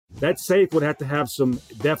that safe would have to have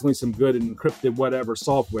definitely some good encrypted whatever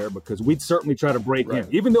software, because we'd certainly try to break in,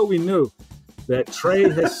 even though we knew that Trey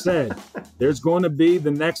has said there's going to be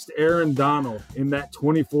the next Aaron Donald in that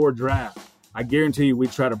 24 draft. I guarantee you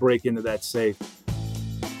we'd try to break into that safe.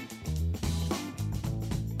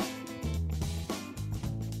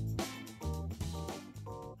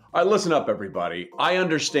 All right, listen up, everybody. I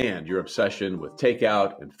understand your obsession with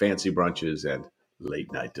takeout and fancy brunches and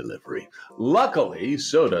late night delivery. Luckily,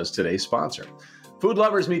 so does today's sponsor. Food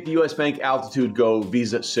lovers meet the U.S. Bank Altitude Go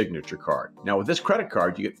Visa Signature Card. Now, with this credit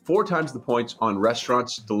card, you get 4 times the points on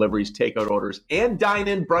restaurants, deliveries, takeout orders, and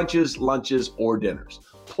dine-in brunches, lunches, or dinners.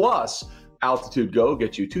 Plus, Altitude Go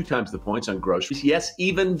gets you 2 times the points on groceries, yes,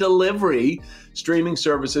 even delivery, streaming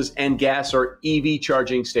services, and gas or EV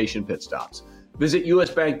charging station pit stops. Visit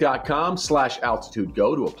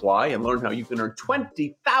usbank.com/altitudego to apply and learn how you can earn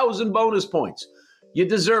 20,000 bonus points. You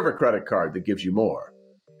deserve a credit card that gives you more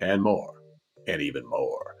and more and even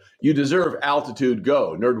more. You deserve Altitude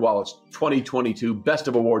Go, NerdWallet's 2022 Best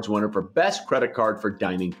of Awards winner for Best Credit Card for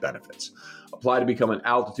Dining Benefits. Apply to become an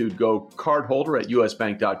Altitude Go card holder at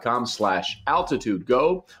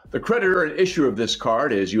usbank.com/altitudego. The creditor and issuer of this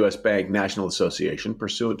card is U.S. Bank National Association,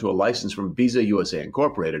 pursuant to a license from Visa USA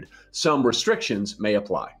Incorporated. Some restrictions may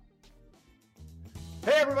apply.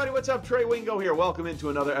 Hey everybody, what's up? Trey Wingo here. Welcome into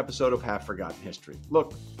another episode of Half Forgotten History.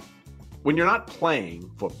 Look, when you're not playing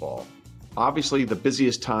football, obviously the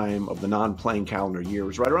busiest time of the non-playing calendar year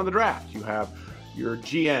is right around the draft. You have your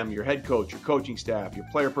GM, your head coach, your coaching staff, your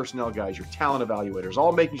player personnel guys, your talent evaluators,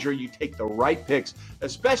 all making sure you take the right picks,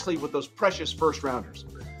 especially with those precious first rounders,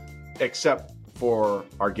 except for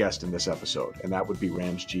our guest in this episode, and that would be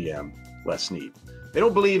Rams GM Les Snead. They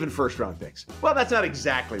don't believe in first round picks. Well, that's not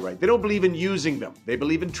exactly right. They don't believe in using them. They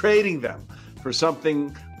believe in trading them for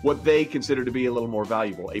something what they consider to be a little more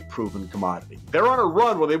valuable, a proven commodity. They're on a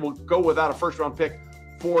run where they will go without a first round pick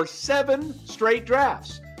for 7 straight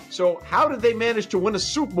drafts. So how did they manage to win a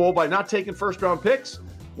Super Bowl by not taking first-round picks?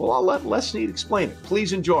 Well, I'll let Les Snead explain it.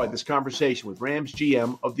 Please enjoy this conversation with Rams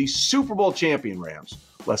GM of the Super Bowl champion Rams,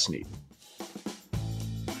 Les Snead.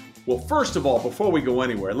 Well, first of all, before we go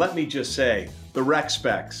anywhere, let me just say the rec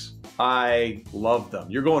specs, I love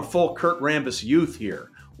them. You're going full Kurt Rambis youth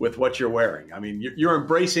here with what you're wearing. I mean, you're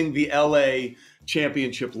embracing the LA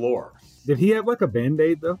championship lore. Did he have like a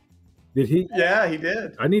Band-Aid, though? Did he? Yeah, he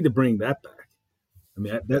did. I need to bring that back. I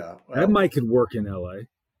mean, that mic could work in L.A.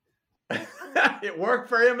 It worked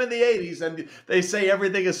for him in the 80s, and they say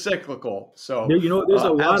everything is cyclical. So, there's a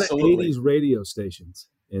lot absolutely. of 80s radio stations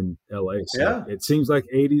in L.A. So yeah. It seems like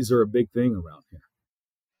 80s are a big thing around here.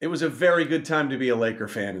 It was a very good time to be a Laker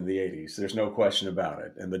fan in the 80s. There's no question about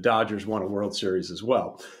it. And the Dodgers won a World Series as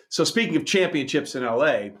well. So speaking of championships in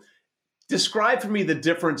L.A., describe for me the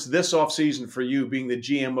difference this offseason for you being the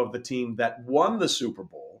GM of the team that won the Super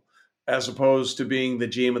Bowl as opposed to being the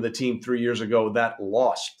GM of the team 3 years ago that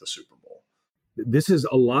lost the Super Bowl. This is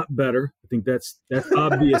a lot better. I think that's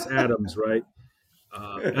obvious Adams, right?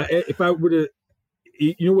 If I were to,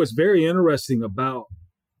 what's very interesting about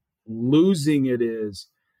losing it is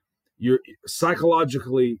you're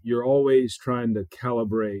psychologically, you're always trying to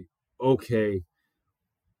calibrate, okay,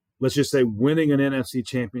 let's just say winning an NFC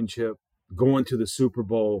championship, going to the Super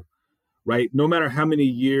Bowl, right? No matter how many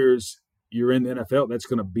years you're in the NFL, that's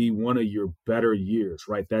going to be one of your better years,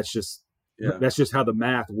 right? That's just how the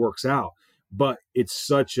math works out. But it's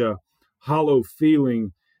such a hollow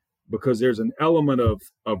feeling because there's an element of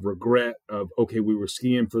regret of, okay, we were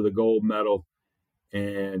skiing for the gold medal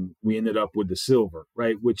and we ended up with the silver,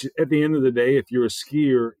 right? Which at the end of the day, if you're a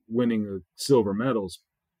skier, winning a silver medal is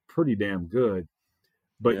pretty damn good.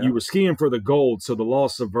 But you were skiing for the gold, so the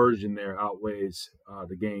loss aversion there outweighs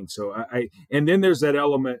the gain. So and then there's that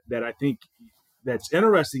element that I think that's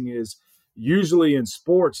interesting is usually in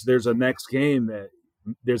sports there's a next game that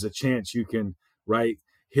there's a chance you can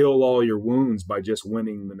heal all your wounds by just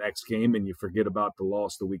winning the next game, and you forget about the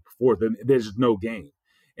loss the week before. Then there's no game,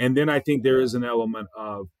 and then I think there is an element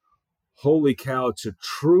of holy cow, to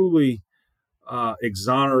truly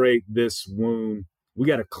exonerate this wound. We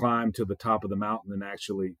got to climb to the top of the mountain and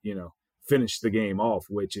actually, finish the game off,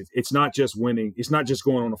 which it's not just winning. It's not just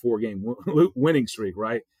going on a 4-game winning streak,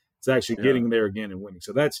 right? It's actually getting there again and winning.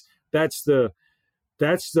 So that's the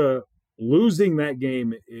losing that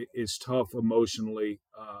game is tough emotionally.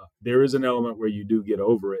 There is an element where you do get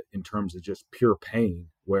over it in terms of just pure pain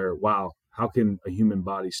where, wow, how can a human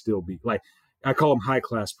body still be like, I call them high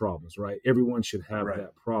class problems, right? Everyone should have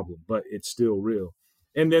that problem, but it's still real.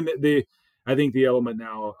 And then I think the element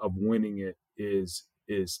now of winning it is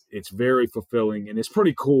it's very fulfilling and it's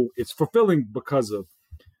pretty cool. It's fulfilling because of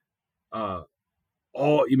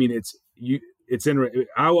it's interesting.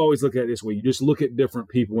 I always look at it this way. You just look at different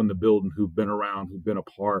people in the building who've been around, who've been a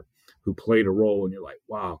part, who played a role, and you're like,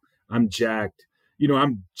 wow, I'm jacked.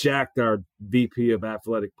 I'm jacked our VP of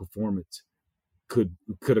athletic performance could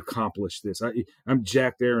accomplish this. I'm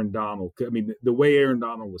jacked Aaron Donald. I mean, the way Aaron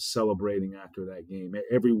Donald was celebrating after that game,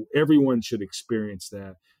 everyone should experience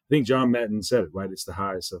that. I think John Madden said it, right? It's the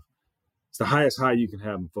highest high you can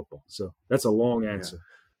have in football. So that's a long answer. Yeah.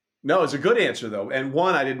 No, it's a good answer, though. And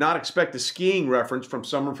one, I did not expect a skiing reference from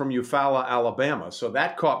someone from Eufaula, Alabama. So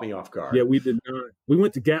that caught me off guard. Yeah, we did not. We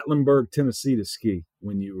went to Gatlinburg, Tennessee to ski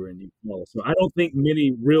when you were in Eufaula. So I don't think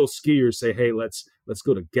many real skiers say, hey, let's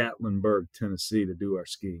go to Gatlinburg, Tennessee to do our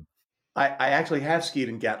skiing. I actually have skied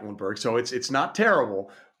in Gatlinburg, so it's not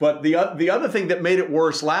terrible. But the other thing that made it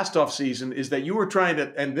worse last offseason is that you were trying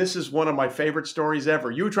to, and this is one of my favorite stories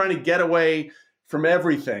ever, you were trying to get away from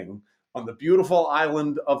everything on the beautiful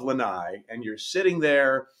island of Lanai, and you're sitting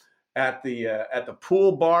there at the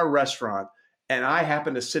pool bar restaurant, and I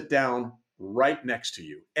happened to sit down right next to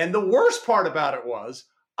you. And the worst part about it was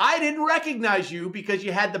I didn't recognize you because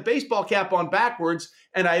you had the baseball cap on backwards,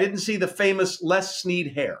 and I didn't see the famous Les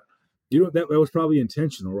Snead hair. That was probably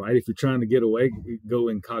intentional, right? If you're trying to get away, go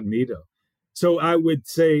incognito. So I would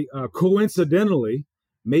say, coincidentally,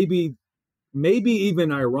 maybe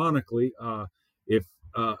even ironically, if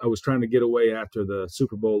I was trying to get away after the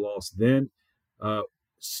Super Bowl loss, then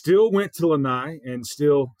still went to Lanai and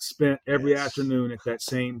still spent every afternoon at that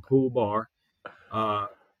same pool bar,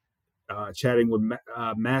 chatting with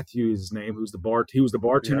Matthew, his name, he was the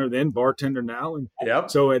bartender then, bartender now. And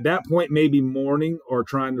so at that point, maybe mourning or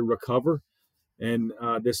trying to recover. And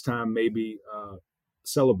this time maybe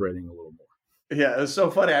celebrating a little more. Yeah, it was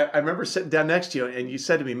so funny. I remember sitting down next to you and you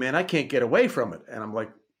said to me, man, I can't get away from it. And I'm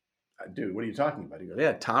like, dude, what are you talking about? He goes,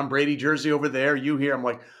 yeah, Tom Brady jersey over there, you here. I'm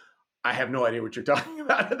like, I have no idea what you're talking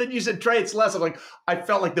about. And then you said, Trey, it's less. I'm like, I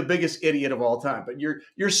felt like the biggest idiot of all time. But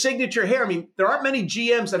your signature hair, I mean, there aren't many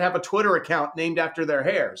GMs that have a Twitter account named after their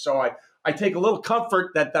hair. So I take a little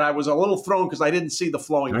comfort that I was a little thrown because I didn't see the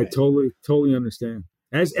flowing. I totally understand.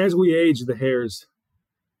 As we age, the hairs,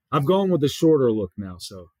 I've gone with the shorter look now.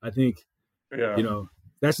 So I think,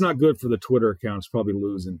 that's not good for the Twitter account. It's probably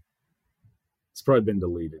losing. It's probably been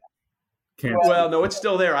deleted. Well, no, it's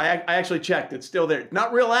still there. I actually checked. It's still there.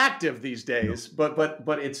 Not real active these days, but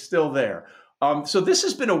it's still there. So this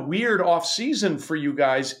has been a weird off season for you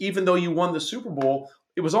guys, even though you won the Super Bowl.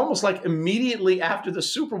 It was almost like immediately after the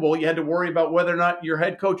Super Bowl, you had to worry about whether or not your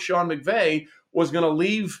head coach, Sean McVay, was going to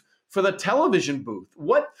leave for the television booth.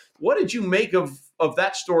 What did you make of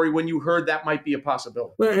that story when you heard that might be a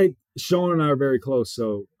possibility? Well, Sean and I are very close.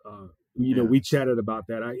 So, we chatted about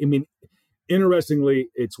that. I mean, interestingly,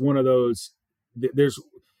 it's one of those,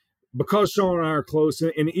 because Sean and I are close,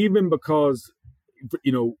 and even because,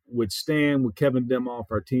 with Stan, with Kevin Demoff,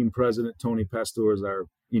 our team president, Tony Pastor is our,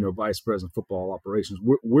 vice president of football operations,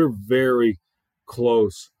 we're very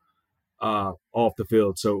close off the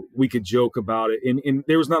field. So we could joke about it. And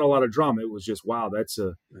there was not a lot of drama. It was just, wow, that's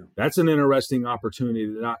an interesting opportunity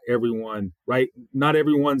that not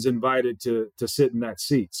everyone's invited to sit in that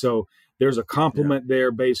seat. So there's a compliment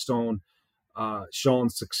there based on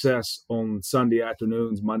Sean's success on Sunday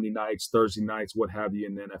afternoons, Monday nights, Thursday nights, what have you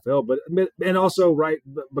in the NFL. And also,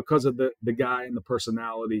 because of the guy and the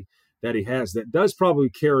personality that he has, that does probably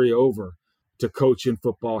carry over to coaching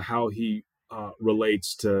football, how he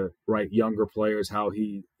relates to younger players, how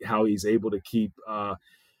he's able to keep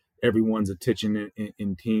everyone's attention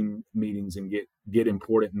in team meetings and get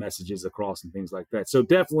important messages across and things like that. So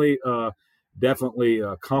definitely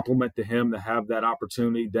a compliment to him to have that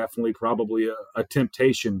opportunity. Definitely probably a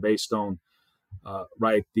temptation based on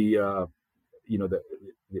the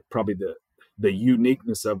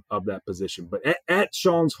uniqueness of that position. But at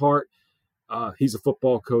Sean's heart, he's a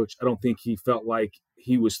football coach. I don't think he felt like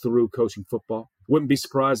he was through coaching football. Wouldn't be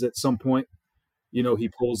surprised at some point, he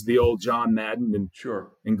pulls the old John Madden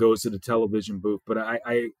and goes to the television booth. But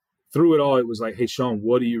I through it all, it was like, hey, Sean,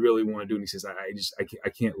 what do you really want to do? And he says, I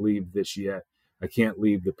can't leave this yet. I can't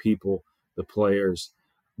leave the people, the players,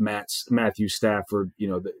 Matthew Stafford,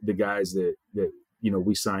 the guys that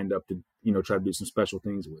we signed up to, try to do some special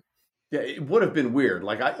things with. Yeah, it would have been weird.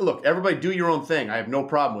 Look, everybody do your own thing. I have no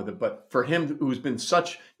problem with it. But for him, who's been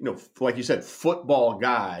such, like you said, football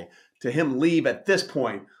guy, to him leave at this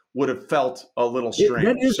point would have felt a little strange.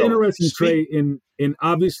 That is interesting, Trey. And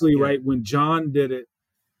obviously, when John did it,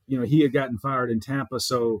 he had gotten fired in Tampa.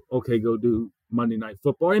 So, okay, go do Monday Night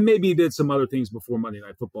Football. And maybe he did some other things before Monday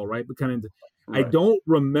Night Football, right? But I don't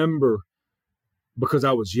remember, because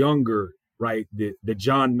I was younger, the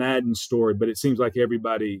John Madden story. But it seems like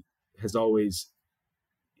everybody has always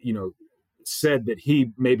said that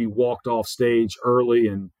he maybe walked off stage early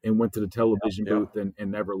and went to the television booth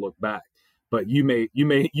and never looked back. But you may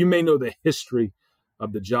know the history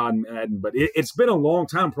of the John Madden, but it's been a long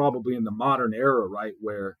time, probably in the modern era, right?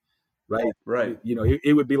 Where, right.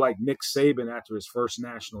 It would be like Nick Saban after his first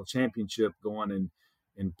national championship going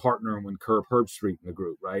and partnering with Herb Herbstreit in the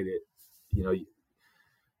group, right?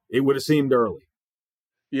 It would have seemed early.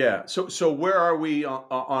 Yeah. So where are we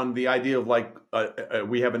on the idea of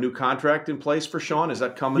we have a new contract in place for Sean? Is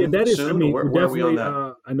that coming soon? Where are we on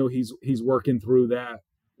that? I know he's working through that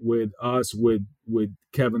with us, with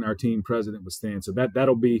Kevin, our team president, with Stan. So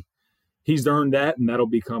he's earned that, and that'll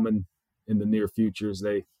be coming in the near future as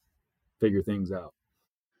they figure things out.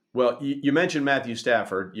 Well, you mentioned Matthew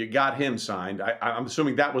Stafford. You got him signed. I'm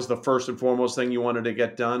assuming that was the first and foremost thing you wanted to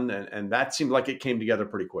get done, and that seemed like it came together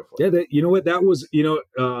pretty quickly. Yeah, you know what? That was,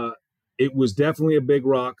 it was definitely a big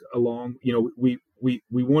rock along. We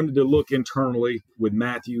wanted to look internally with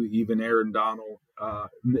Matthew, even Aaron Donald,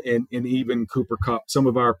 and even Cooper Kupp, some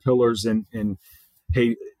of our pillars, and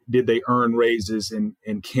hey, did they earn raises, and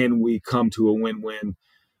can we come to a win-win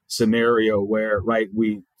scenario where, right,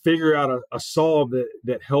 we figure out a solve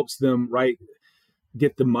that helps them, right,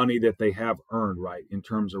 get the money that they have earned, right, in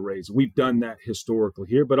terms of raise. We've done that historically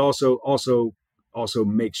here, but also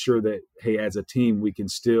make sure that, hey, as a team, we can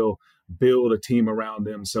still build a team around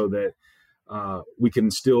them so that we can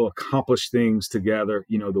still accomplish things together.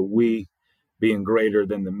 The we being greater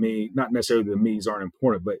than the me. Not necessarily the me's aren't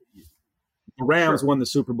important, but the Rams won the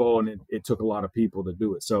Super Bowl, and it took a lot of people to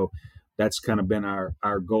do it. So that's kind of been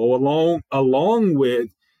our goal, along with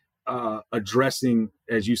addressing,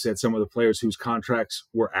 as you said, some of the players whose contracts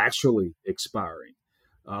were actually expiring,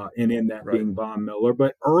 and in that being Von Miller.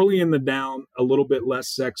 But early in the down, a little bit less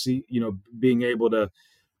sexy, being able to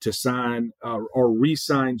sign or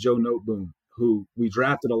re-sign Joe Noteboom, who we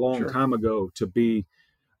drafted a long time ago to be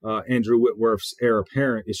Andrew Whitworth's heir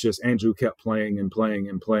apparent. It's just Andrew kept playing and playing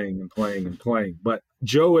and playing and playing and playing. But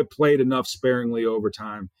Joe had played enough sparingly over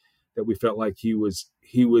time that we felt like he was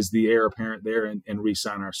the heir apparent there, and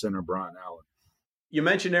re-sign our center, Brian Allen. You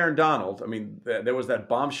mentioned Aaron Donald. I mean, there was that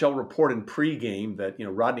bombshell report in pregame that,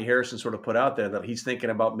 Rodney Harrison sort of put out there that he's thinking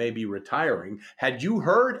about maybe retiring. Had you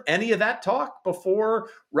heard any of that talk before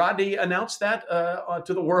Rodney announced that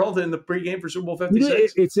to the world in the pregame for Super Bowl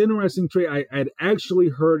 56? It's interesting, Trey. I'd actually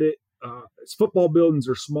heard it. Football buildings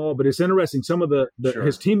are small, but it's interesting. Some of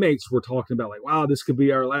his teammates were talking about, like, wow, this could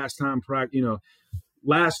be our last time practice,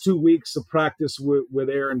 last 2 weeks of practice with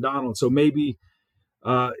Aaron Donald. So maybe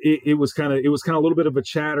it was kind of a little bit of a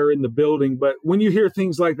chatter in the building. But when you hear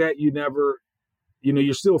things like that, you never,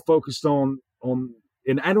 you're still focused on.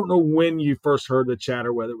 And I don't know when you first heard the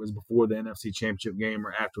chatter, whether it was before the NFC Championship game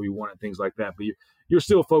or after we won it, things like that. But you're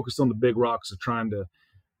still focused on the big rocks of trying to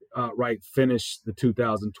finish the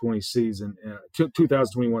 2020 season,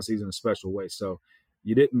 2021 season in a special way. So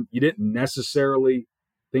you didn't necessarily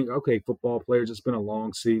think, okay, football players, it's been a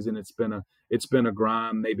long season. It's been a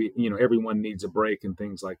grind. Maybe, everyone needs a break and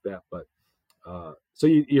things like that. But so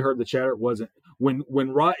you heard the chatter. It wasn't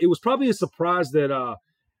it was probably a surprise that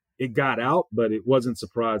it got out, but it wasn't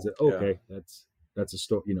surprised that, okay, that's a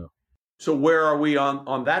story, So where are we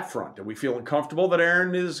on that front? Are we feeling comfortable that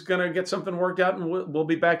Aaron is going to get something worked out and we'll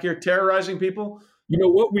be back here terrorizing people?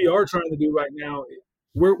 What we are trying to do right now,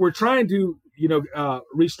 we're trying to,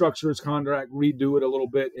 restructure his contract, redo it a little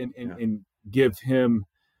bit, and give him,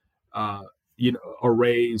 a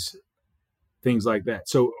raise, things like that.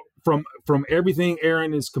 So from everything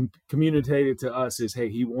Aaron has communicated to us is, hey,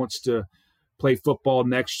 he wants to play football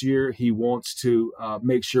next year. He wants to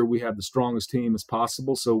make sure we have the strongest team as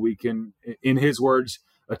possible so we can, in his words,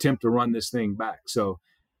 attempt to run this thing back. So,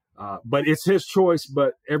 but it's his choice.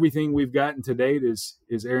 But everything we've gotten to date is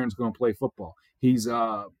Aaron's going to play football.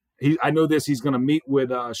 I know this. He's going to meet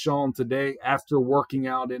with Sean today after working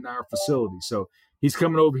out in our facility. So he's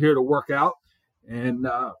coming over here to work out, and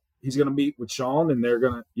he's going to meet with Sean, and they're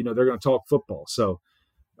going to talk football. So,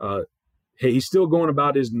 hey, he's still going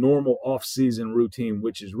about his normal off-season routine,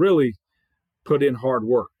 which is really put in hard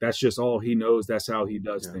work. That's just all he knows. That's how he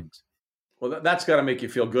does things. Well, that's got to make you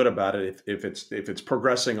feel good about it if it's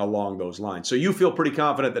progressing along those lines. So you feel pretty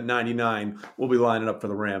confident that 99 will be lining up for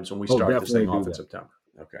the Rams when we start this thing off in September.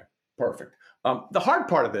 Okay, perfect. The hard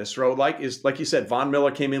part of this, is like you said, Von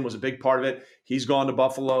Miller came in, was a big part of it. He's gone to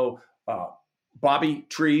Buffalo. Bobby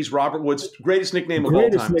Trees, Robert Woods, greatest nickname of all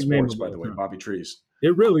time in sports, by the way, Bobby Trees.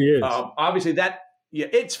 It really is. Obviously,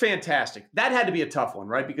 it's fantastic. That had to be a tough one,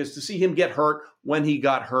 right? Because to see him get hurt when he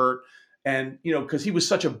got hurt, And, because he was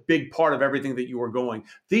such a big part of everything that you were going.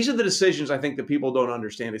 These are the decisions I think that people don't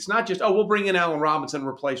understand. It's not just, we'll bring in Allen Robinson and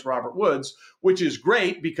replace Robert Woods, which is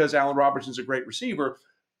great because Allen Robinson's a great receiver.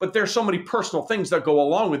 But there's so many personal things that go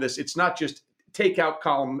along with this. It's not just take out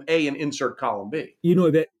column A and insert column B.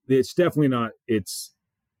 That it's definitely not.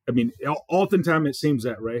 Oftentimes it seems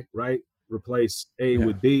that way, right? Replace A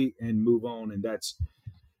with B and move on. And that's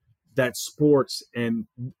sports. And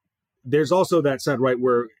there's also that side, right,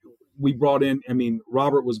 where we brought in,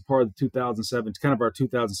 Robert was part of the 2007, kind of our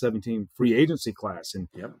 2017 free agency class. And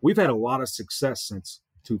we've had a lot of success since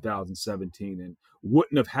 2017 and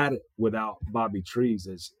wouldn't have had it without Bobby Trees,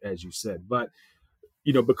 as you said. But,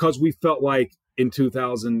 because we felt like in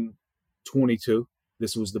 2022,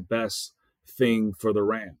 this was the best thing for the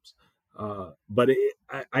Rams. But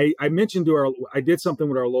I mentioned I did something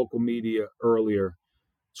with our local media earlier,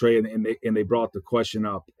 Trey, and they brought the question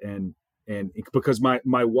up, and because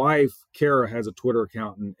my wife Kara has a Twitter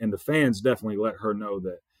account, and the fans definitely let her know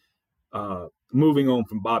that moving on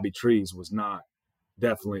from Bobby Trees was not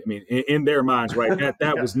definitely, in their minds, right,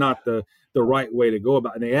 that was not the right way to go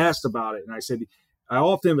about it. And they asked about it, and I said I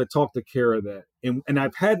often have talked to Kara that, and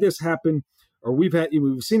I've had this happen, or we've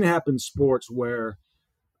seen it happen in sports where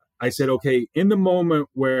I said, okay, in the moment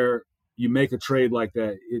where you make a trade like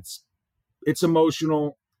that, it's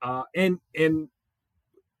emotional, and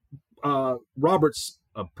Robert's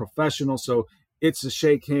a professional, so it's a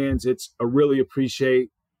shake hands. It's a really appreciate,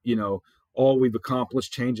 all we've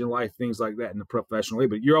accomplished, changing life, things like that in the professional way.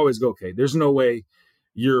 But you always go, okay, there's no way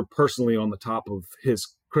you're personally on the top of his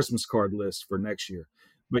Christmas card list for next year.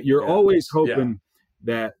 But you're always hoping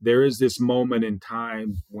that there is this moment in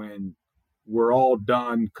time when we're all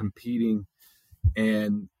done competing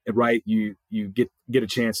and right, you get a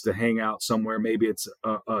chance to hang out somewhere. Maybe it's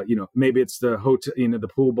maybe it's the hotel, the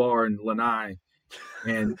pool bar in Lanai,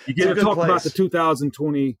 and you get to talk about the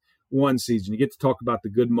 2021 season. You get to talk about the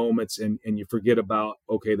good moments, and you forget about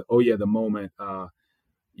the moment I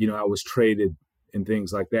was traded and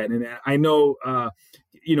things like that. And I know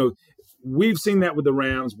we've seen that with the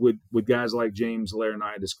Rams with guys like James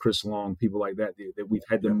Laurinaitis, Chris Long, people like that we've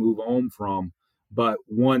had to move on from. But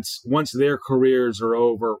once their careers are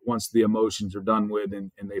over, once the emotions are done with,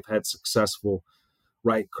 and they've had successful,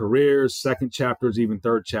 right, careers, second chapters, even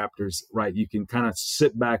third chapters, right, you can kind of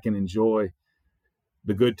sit back and enjoy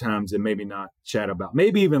the good times and maybe not chat about,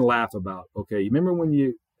 maybe even laugh about, okay, you remember when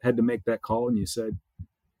you had to make that call and you said,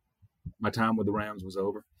 my time with the Rams was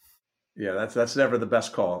over? Yeah, that's never the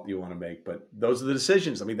best call you want to make, but those are the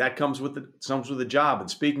decisions. that comes with the job.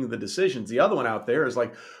 And speaking of the decisions, the other one out there is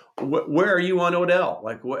like, where are you on Odell?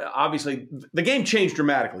 Like, obviously, the game changed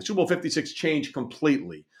dramatically. Super Bowl 56 changed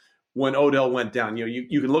completely when Odell went down.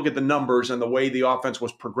 You can look at the numbers and the way the offense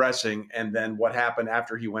was progressing, and then what happened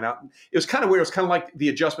after he went out. It was kind of weird. It was kind of like the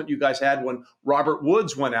adjustment you guys had when Robert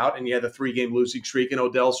Woods went out and you had the 3-game losing streak, and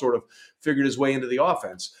Odell sort of figured his way into the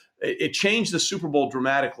offense. It changed the Super Bowl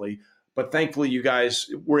dramatically. But thankfully, you guys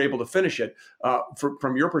were able to finish it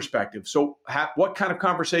from your perspective. So what kind of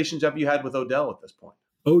conversations have you had with Odell at this point?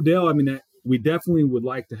 Odell, we definitely would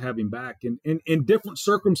like to have him back. And in different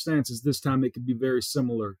circumstances this time, it could be very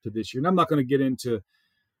similar to this year. And I'm not going to get into,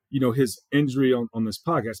 his injury on this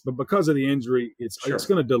podcast. But because of the injury, it's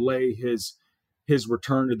going to delay his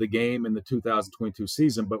return to the game in the 2022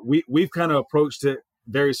 season. But we've kind of approached it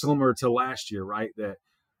very similar to last year, right? That,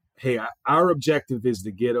 hey, our objective is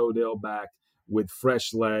to get Odell back with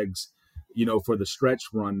fresh legs, for the stretch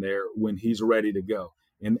run there when he's ready to go.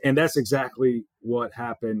 And that's exactly what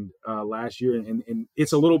happened last year. And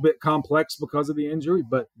it's a little bit complex because of the injury,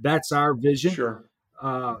 but that's our vision. Sure.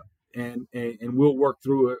 And we'll work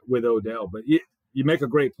through it with Odell. But you make a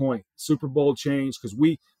great point. Super Bowl change, because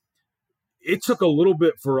it took a little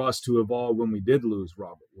bit for us to evolve when we did lose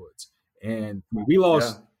Robert Woods. And we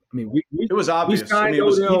lost. Yeah. It was obvious.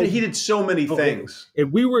 He did so many things.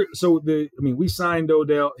 And we signed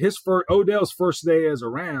Odell. Odell's first day as a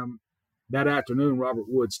Ram, that afternoon, Robert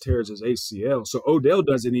Woods tears his ACL. So Odell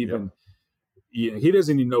doesn't even, he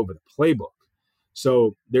doesn't even know the playbook.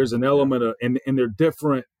 So there's an element of, and they're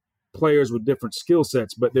different players with different skill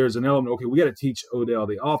sets, but there's an element, okay, we got to teach Odell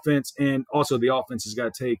the offense, and also the offense has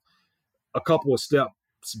got to take a couple of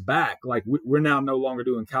steps back. Like we're now no longer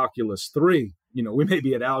doing calculus 3. We may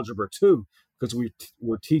be at algebra 2 because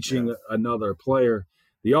we're teaching another player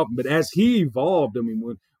the offense. But as he evolved,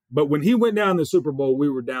 when he went down the Super Bowl, we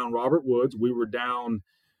were down Robert Woods, we were down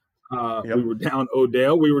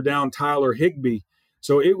Odell, we were down Tyler Higbee.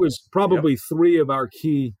 So it was probably 3 of our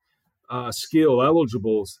key skill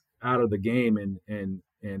eligibles out of the game, and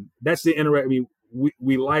that's the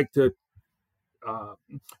we like to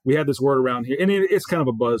we have this word around here, and it's kind of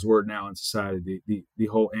a buzzword now in society. The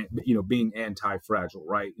whole, being anti-fragile,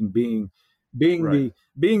 right, and being right.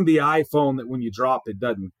 the iPhone that when you drop it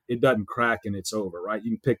doesn't crack and it's over, right?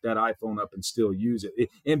 You can pick that iPhone up and still use it.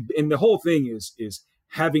 And the whole thing is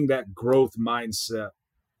having that growth mindset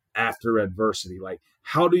after adversity. Like,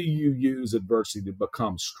 how do you use adversity to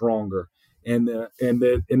become stronger? And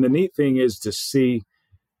the neat thing is to see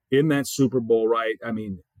in that Super Bowl, right? I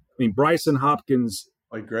mean, Bryson Hopkins,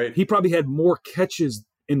 great. He probably had more catches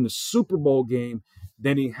in the Super Bowl game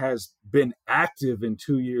than he has been active in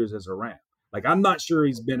 2 years as a Ram. Like, I'm not sure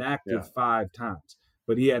he's been active 5 times,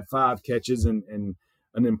 but he had 5 catches and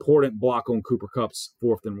an important block on Cooper Kupp's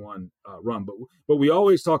 4th and 1 run. But we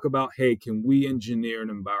always talk about, hey, can we engineer an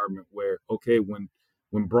environment where, okay, when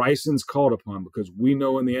Bryson's called upon, because we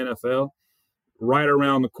know in the NFL, right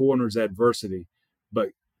around the corner is adversity, but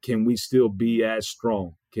can we still be as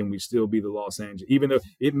strong? Can we still be the Los Angeles? Even though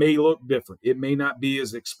it may look different, it may not be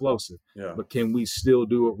as explosive, but can we still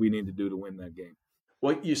do what we need to do to win that game?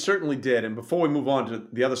 Well, you certainly did. And before we move on to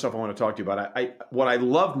the other stuff I want to talk to you about, what I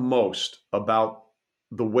love most about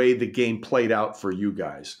the way the game played out for you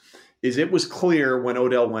guys is it was clear when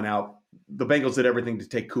Odell went out, the Bengals did everything to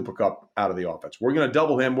take Cooper Kupp out of the offense. We're going to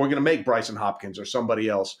double him. We're going to make Bryson Hopkins or somebody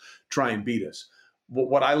else try and beat us.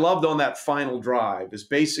 What I loved on that final drive is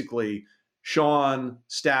basically Sean,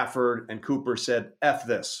 Stafford, and Cooper said, F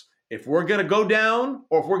this. If we're going to go down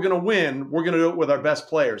or if we're going to win, we're going to do it with our best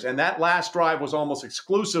players. And that last drive was almost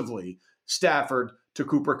exclusively Stafford to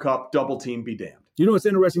Cooper Kupp, double team be damned. You know what's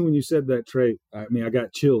interesting when you said that, Trey? I mean, I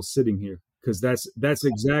got chills sitting here because that's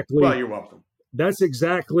exactly. Well, you're welcome. That's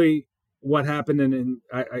exactly what happened. And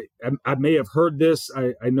I may have heard this.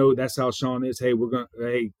 I know that's how Sean is. Hey,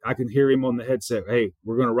 I can hear him on the headset. Hey,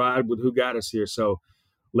 we're going to ride with who got us here. So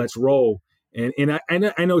let's roll. And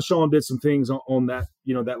I know Sean did some things on that,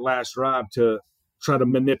 that last drive to try to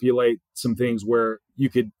manipulate some things where you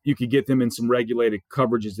could get them in some regulated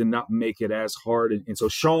coverages and not make it as hard. And so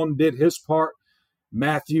Sean did his part.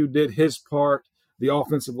 Matthew did his part. The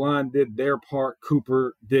offensive line did their part.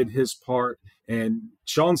 Cooper did his part. And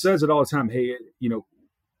Sean says it all the time. Hey,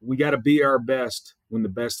 we got to be our best when the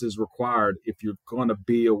best is required if you're going to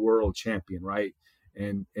be a world champion, right?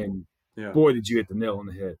 And boy, did you hit the nail on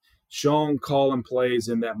the head. Sean calling plays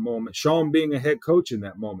in that moment. Sean being a head coach in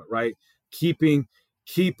that moment, right? Keeping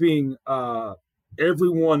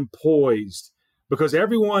everyone poised, because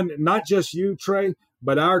everyone, not just you, Trey,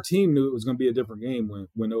 but our team knew it was going to be a different game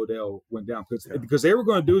when Odell went down because they were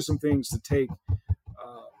going to do some things to take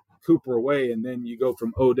Cooper away, and then you go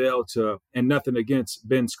from Odell to, and nothing against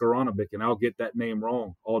Ben Skoranovich, and I'll get that name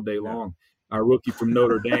wrong all day long, our rookie from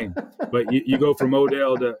Notre Dame. But you go from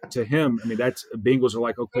Odell to him. I mean, that's Bengals are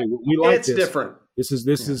like, okay, we like this. It's different. This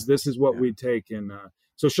is what we take, and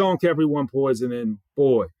so Sean kept everyone poised, and then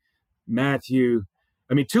boy, Matthew.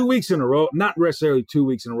 I mean, 2 weeks in a row, not necessarily 2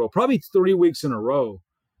 weeks in a row, probably 3 weeks in a row,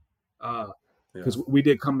 because we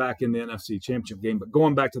did come back in the NFC Championship game. But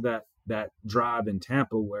going back to that drive in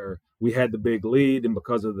Tampa where we had the big lead, and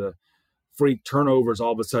because of the freak turnovers,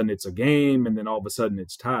 all of a sudden it's a game, and then all of a sudden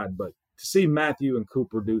it's tied. But to see Matthew and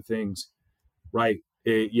Cooper do things right,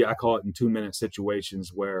 I call it in 2-minute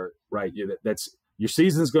situations where, right, that's your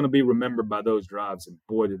season's going to be remembered by those drives, and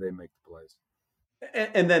boy, did they make the plays.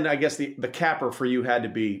 And then I guess the capper for you had to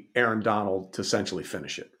be Aaron Donald to essentially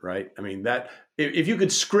finish it, right? I mean, that if you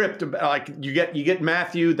could script, like you get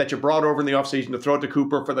Matthew that you brought over in the offseason to throw it to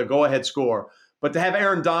Cooper for the go-ahead score, but to have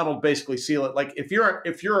Aaron Donald basically seal it, like if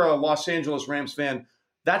you're a Los Angeles Rams fan,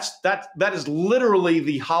 that is literally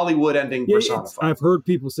the Hollywood ending personified. I've heard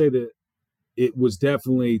people say that it was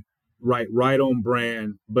definitely right on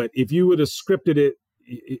brand, but if you would have scripted it,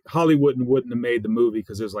 Hollywood wouldn't have made the movie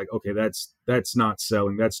because it was like, okay, that's not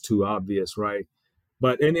selling. That's too obvious, right?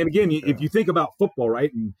 But and again, if you think about football,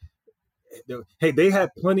 right? And hey, they had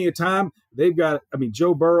plenty of time. They've got,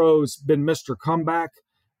 Joe Burrow's been Mr. Comeback.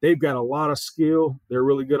 They've got a lot of skill. They're a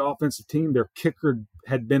really good offensive team. Their kicker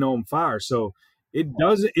had been on fire, so it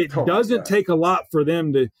doesn't take a lot for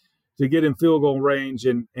them to get in field goal range,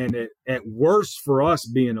 and at worst for us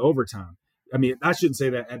being overtime. I mean, I shouldn't say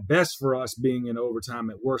that. At best for us being in overtime,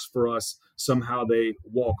 at worst for us, somehow they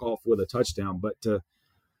walk off with a touchdown. But to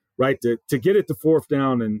get it to 4th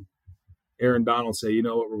down and Aaron Donald say, you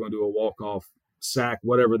know what, we're going to do a walk-off sack,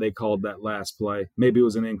 whatever they called that last play. Maybe it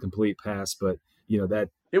was an incomplete pass, but that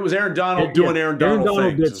it was Aaron Donald doing Aaron Donald things. Aaron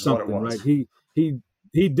Donald did something, right?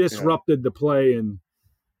 He disrupted the play and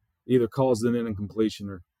either caused an incompletion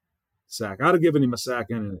or sack. I'd have given him a sack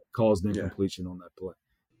and it caused an incompletion on that play.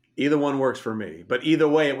 Either one works for me. But either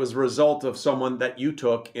way, it was a result of someone that you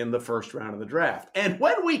took in the first round of the draft. And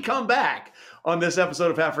when we come back on this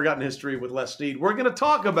episode of Half Forgotten History with Les Snead, we're going to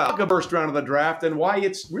talk about the first round of the draft and why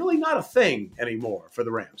it's really not a thing anymore for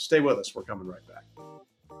the Rams. Stay with us. We're coming right back.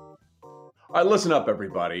 All right, listen up,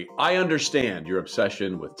 everybody. I understand your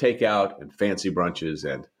obsession with takeout and fancy brunches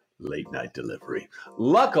and late night delivery.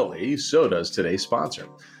 Luckily, so does today's sponsor.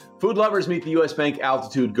 Food lovers meet the U.S. Bank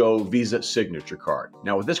Altitude Go Visa Signature Card.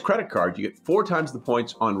 Now, with this credit card, you get 4 times the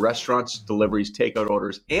points on restaurants, deliveries, takeout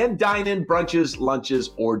orders, and dine-in brunches,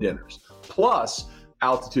 lunches, or dinners. Plus,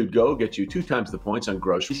 Altitude Go gets you 2 times the points on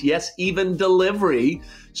groceries, yes, even delivery,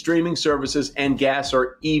 streaming services, and gas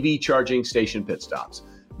or EV charging station pit stops.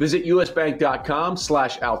 Visit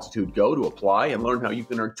usbank.com/altitudego to apply and learn how you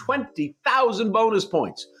can earn 20,000 bonus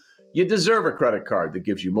points. You deserve a credit card that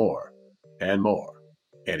gives you more and more.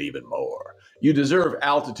 And even more. You deserve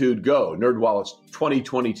Altitude Go, NerdWallet's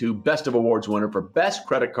 2022 Best of Awards winner for Best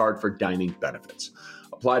Credit Card for Dining Benefits.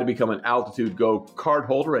 Apply to become an Altitude Go card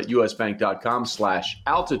holder at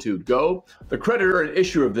usbank.com/altitudego. The creditor and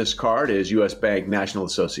issuer of this card is U.S. Bank National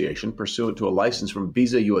Association, pursuant to a license from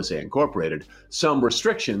Visa USA Incorporated. Some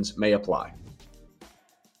restrictions may apply.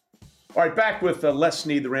 All right, back with Les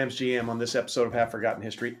Snead, the Rams GM, on this episode of Half Forgotten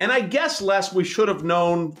History. And I guess, Les, we should have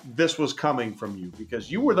known this was coming from you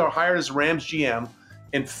because you were hired as Rams GM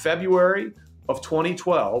in February of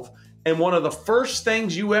 2012. And one of the first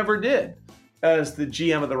things you ever did as the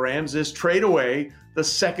GM of the Rams is trade away the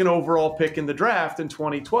 2nd overall pick in the draft in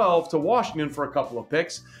 2012 to Washington for a couple of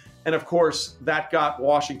picks. And of course, that got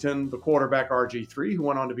Washington the quarterback RG3, who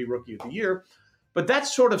went on to be Rookie of the Year. But that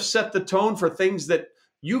sort of set the tone for things that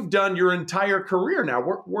you've done your entire career now.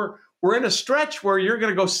 We're in a stretch where you're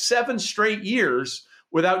going to go 7 straight years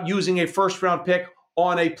without using a first-round pick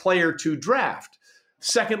on a player to draft.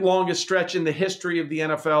 Second longest stretch in the history of the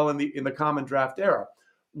NFL in the common draft era.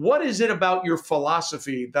 What is it about your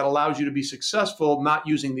philosophy that allows you to be successful not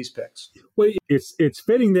using these picks? Well, it's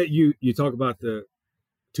fitting that you talk about the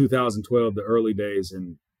 2012, the early days,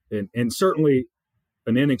 and certainly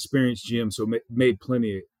an inexperienced GM, so made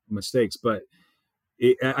plenty of mistakes, but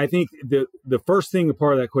I think the first thing, a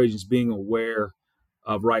part of that equation is being aware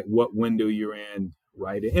of what window you're in,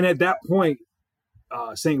 right? And at that point,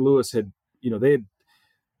 St. Louis had,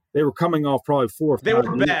 they were coming off probably 4 or 5. They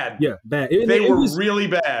were bad. Yeah, bad. They were really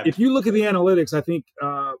bad. If you look at the analytics, I think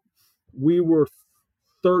we were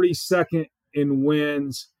 32nd in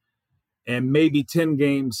wins and maybe 10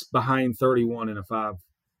 games behind 31 in a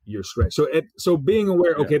 5-year stretch. So being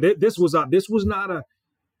aware, okay, this was not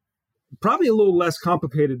probably a little less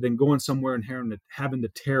complicated than going somewhere and having to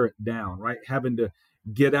tear it down, right? Having to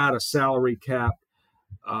get out of salary cap,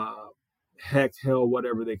 hell,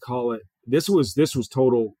 whatever they call it. This was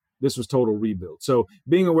total rebuild. So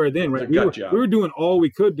being aware then, right? We were doing all we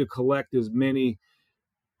could to collect as many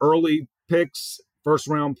early picks, first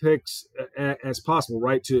round picks as possible,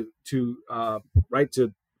 right? To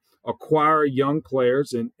acquire young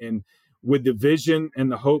players and with the vision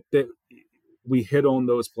and the hope that we hit on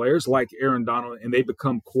those players like Aaron Donald and they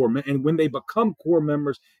become core. And when they become core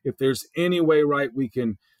members, if there's any way, right, we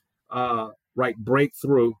can, break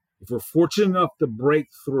through. If we're fortunate enough to break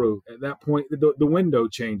through, at that point, the window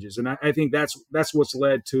changes. And I think that's what's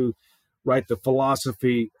led to, right, the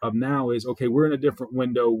philosophy of now is, okay, we're in a different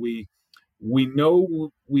window. We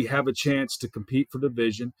know we have a chance to compete for the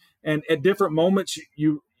division. And at different moments,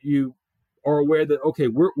 you are aware that, okay,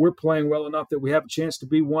 we're playing well enough that we have a chance to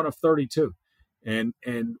be one of 32. And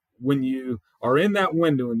when you are in that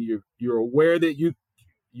window and you're aware that you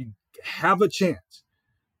have a chance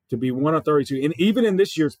to be one of 32, and even in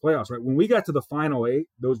this year's playoffs, right? When we got to the final 8,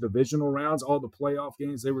 those divisional rounds, all the playoff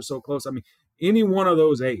games, they were so close. I mean, any one of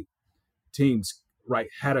those 8 teams, right,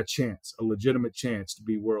 had a chance, a legitimate chance to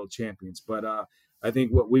be world champions. But I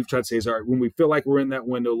think what we've tried to say is, all right, when we feel like we're in that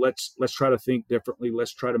window, let's try to think differently.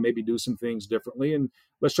 Let's try to maybe do some things differently, and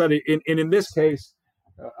let's try to. And in this case,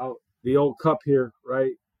 the old cup here,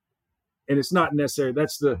 right? And it's not necessary.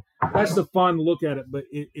 That's the fun look at it, but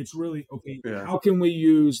it's really okay. Yeah. How can we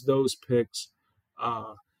use those picks,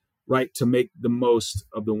 right, to make the most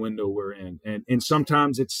of the window we're in? And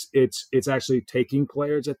sometimes it's actually taking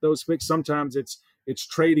players at those picks. Sometimes it's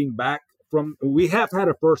trading back from. We have had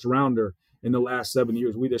a first rounder in the last 7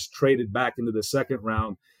 years. We just traded back into the second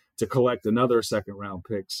round to collect another second round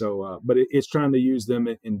pick. So, but it's trying to use them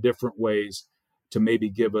in different ways to maybe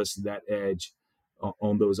give us that edge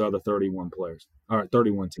on those other 31 players, or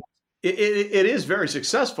 31 teams. It is very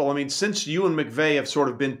successful. I mean, since you and McVay have sort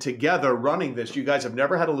of been together running this, you guys have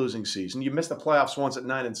never had a losing season. You missed the playoffs once at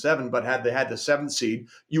 9-7, but had they had the 7th seed,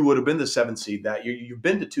 you would have been the 7th seed that year. You've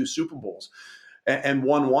been to 2 Super Bowls and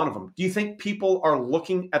won one of them. Do you think people are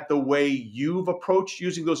looking at the way you've approached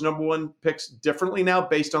using those number 1 picks differently now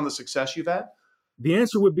based on the success you've had? The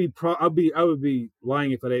answer would be I would be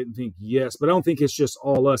lying if I didn't think yes, but I don't think it's just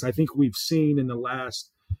all us. I think we've seen in the last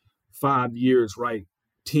 5 years, right?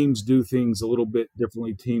 Teams do things a little bit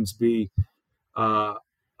differently. Teams be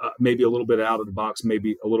maybe a little bit out of the box,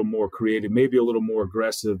 maybe a little more creative, maybe a little more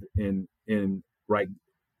aggressive in right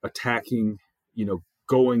attacking,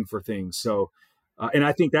 going for things. So, and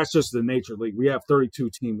I think that's just the nature of the league. We have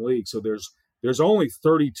 32 team league, so there's only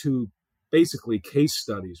 32 basically case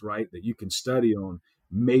studies, right, that you can study on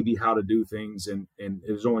maybe how to do things, and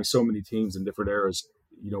there's only so many teams in different eras,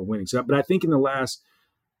 winning. So, but I think in the last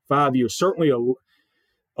 5 years, certainly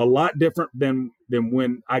a lot different than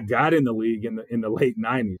when I got in the league in the late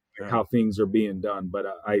 90s, how things are being done. But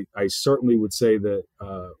I certainly would say that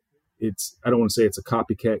I don't want to say it's a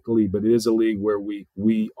copycat league, but it is a league where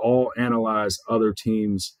we all analyze other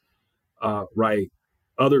teams, right?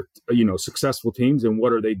 Other, successful teams, and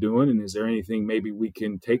what are they doing? And is there anything maybe we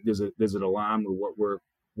can take? Does it align with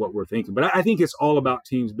what we're thinking? But I think it's all about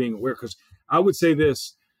teams being aware, because I would say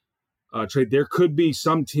this, Trey, there could be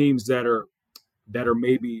some teams that are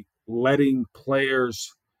maybe letting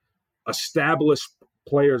established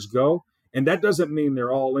players go. And that doesn't mean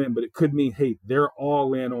they're all in, but it could mean, hey, they're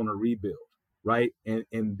all in on a rebuild, right?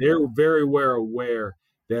 And they're very well aware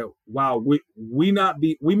that, wow, we may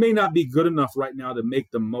not be good enough right now to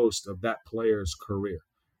make the most of that player's career,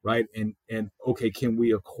 right? And okay, can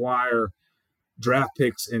we acquire draft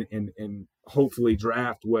picks and hopefully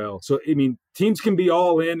draft well? So, I mean, teams can be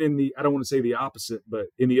all in I don't want to say the opposite, but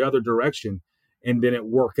in the other direction, and then it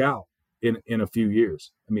work out in a few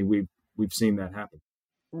years. I mean, we've seen that happen.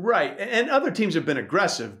 Right. And other teams have been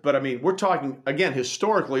aggressive, but I mean, we're talking, again,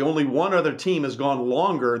 historically, only one other team has gone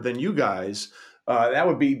longer than you guys. That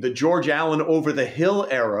would be the George Allen over the hill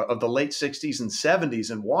era of the late 60s and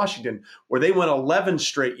 70s in Washington, where they went 11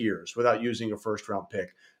 straight years without using a first-round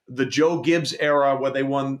pick. The Joe Gibbs era, where they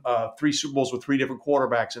won 3 Super Bowls with 3 different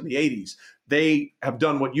quarterbacks in the 80s. They have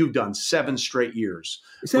done what you've done, 7 straight years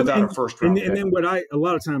without a first-round pick. And then a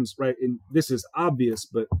lot of times, right, and this is obvious,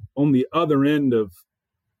 but on the other end of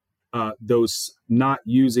those not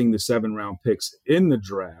using the 7-round picks in the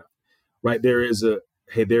draft, right, there is a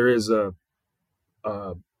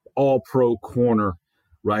all-pro corner,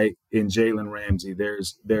 right, in Jalen Ramsey.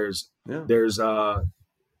 There's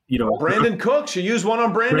Brandon Cooks. You use one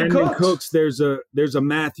on Brandon Cooks. There's a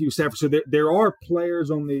Matthew Stafford. So there are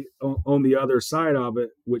players on the other side of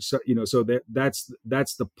it, which so that's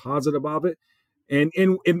the positive of it. And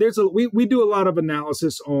there's we do a lot of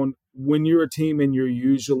analysis on when you're a team and you're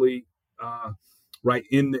usually right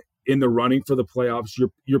in the running for the playoffs.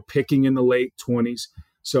 You're picking in the late 20s.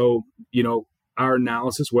 So our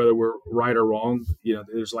analysis, whether we're right or wrong,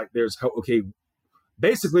 okay.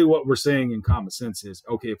 Basically, what we're saying in common sense is,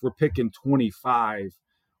 okay, if we're picking 25,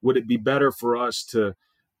 would it be better for us to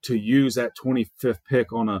use that 25th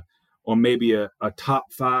pick on maybe a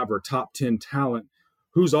top 5 or top 10 talent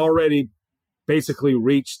who's already basically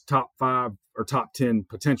reached top 5 or top 10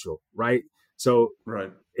 potential, right? So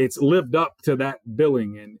it's lived up to that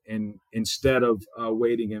billing, and instead of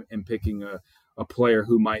waiting and picking a player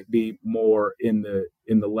who might be more in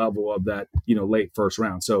the level of that late first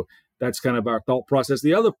round. So that's kind of our thought process.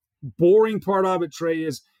 The other boring part of it, Trey,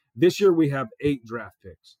 is this year we have 8 draft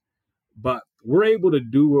picks, but we're able to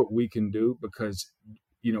do what we can do because,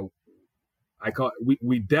 we're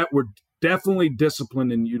definitely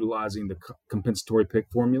disciplined in utilizing the compensatory pick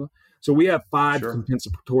formula. So we have 5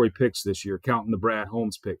 compensatory picks this year, counting the Brad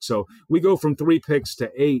Holmes pick. So we go from 3 picks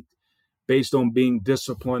to 8 based on being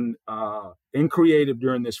disciplined and creative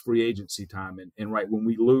during this free agency time. And right, when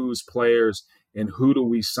we lose players, and who do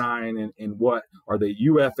we sign, and what are they,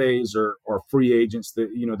 UFAs or free agents,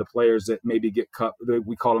 that the players that maybe get cut,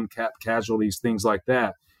 we call them cap casualties, things like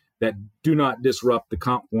that do not disrupt the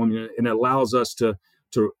comp formula, and it allows us to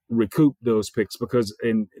recoup those picks. Because,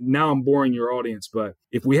 and now I'm boring your audience, but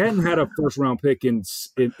if we hadn't had a first round pick in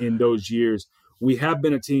those years, we have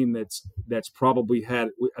been a team that's probably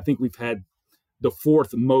had, I think we've had the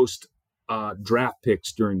 4th most draft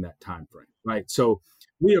picks during that time frame, right? So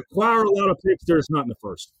we acquire a lot of picks. There's not in the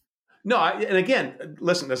first. No, and again,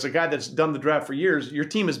 listen, as a guy that's done the draft for years, your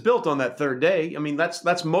team is built on that 3rd day. I mean,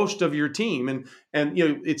 that's most of your team, and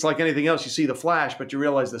it's like anything else. You see the flash, but you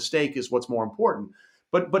realize the stake is what's more important.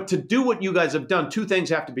 But to do what you guys have done, 2 things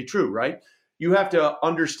have to be true, right? you have to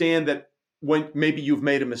understand that when maybe you've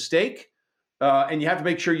made a mistake, and you have to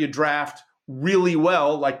make sure you draft really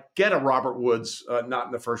well, like get a Robert Woods, not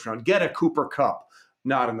in the first round, get a Cooper Kupp,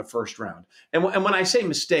 not in the first round. And when I say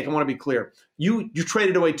mistake, I want to be clear. You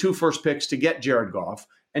traded away 2 first picks to get Jared Goff,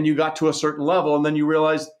 and you got to a certain level, and then you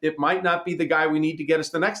realized it might not be the guy we need to get us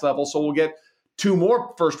to the next level, so we'll get 2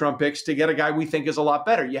 more first-round picks to get a guy we think is a lot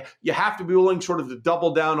better. You have to be willing sort of to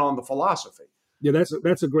double down on the philosophy. Yeah,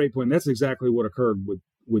 that's a great point. That's exactly what occurred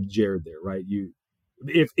with Jared there, right?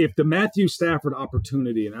 If the Matthew Stafford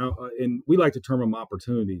opportunity, and we like to term them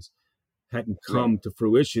opportunities, hadn't come to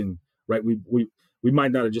fruition, right? We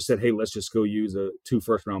might not have just said, hey, let's just go use 2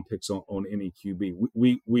 first-round picks on any QB.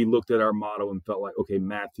 We looked at our model and felt like, okay,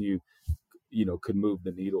 Matthew, could move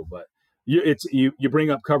the needle. But you bring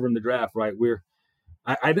up covering the draft, right?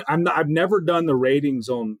 I've never done the ratings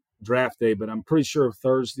on draft day, but I'm pretty sure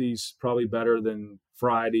Thursday's probably better than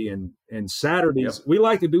Friday and Saturdays. Yep. We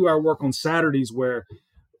like to do our work on Saturdays where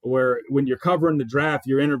when you're covering the draft,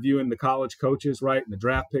 you're interviewing the college coaches, right? And the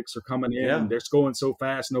draft picks are coming in and they're going so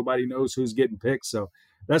fast, nobody knows who's getting picked. So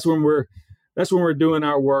that's when we're doing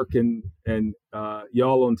our work, and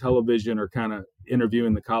y'all on television are kind of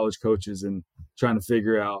interviewing the college coaches and trying to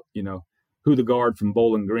figure out, who the guard from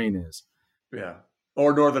Bowling Green is. Yeah.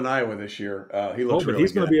 Or Northern Iowa this year. He looks really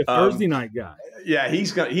he's going to be a Thursday night guy. Yeah, he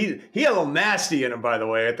had a little nasty in him, by the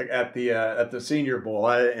way, at the Senior Bowl.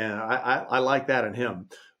 I like that in him.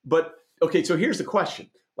 But okay, so here's the question: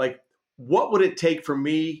 like, what would it take for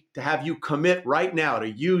me to have you commit right now to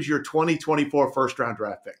use your 2024 first round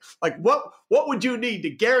draft pick? Like, what would you need to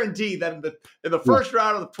guarantee that in the first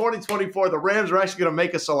round of the 2024, the Rams are actually going to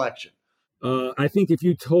make a selection? I think if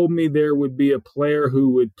you told me there would be a player who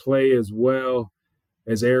would play as well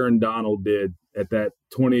as Aaron Donald did at that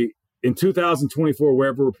in 2024,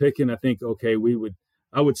 wherever we're picking, I think, okay,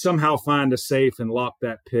 I would somehow find a safe and lock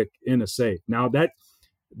that pick in a safe. Now that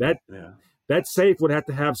safe would have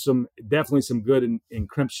to have definitely some good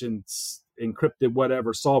encrypted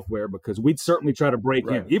whatever software, because we'd certainly try to break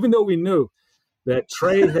in, even though we knew that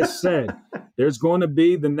Trey has said there's going to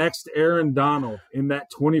be the next Aaron Donald in that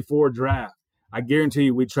 24 draft. I guarantee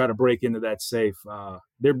you we'd try to break into that safe.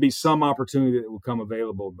 There'd be some opportunity that would come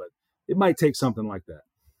available, but it might take something like that.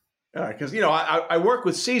 Because, I work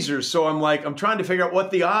with Caesars, so I'm trying to figure out what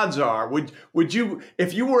the odds are. Would you,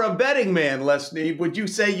 if you were a betting man, Les Snead, would you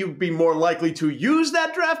say you'd be more likely to use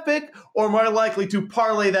that draft pick or more likely to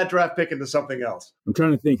parlay that draft pick into something else? I'm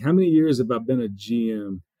trying to think, how many years have I been a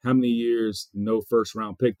GM? How many years no first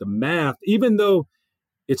round pick? The math, even though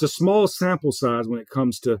it's a small sample size when it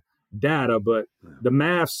comes to data, but the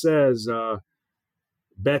math says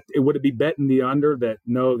would it be betting the under that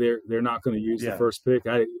no, they're not going to use the first pick.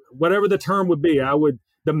 Whatever the term would be,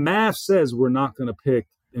 the math says we're not going to pick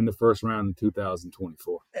in the first round in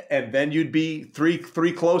 2024. And then you'd be three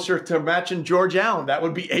closer to matching George Allen. That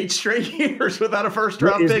would be 8 straight years without a first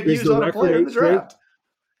round pick used on a player in the draft.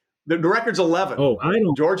 The record's 11. Oh, I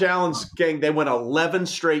don't. George Allen's gang, they went 11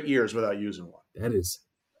 straight years without using one. That is.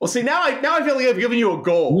 Well, see, now I feel like I've given you a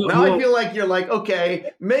goal. I feel like you're like,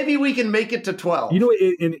 okay, maybe we can make it to 12.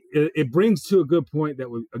 It brings to a good point that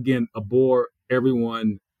would, again, bore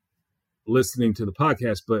everyone listening to the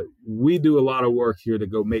podcast, but we do a lot of work here to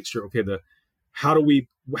go make sure, okay, how do we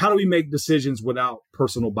make decisions without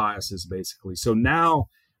personal biases, basically. So now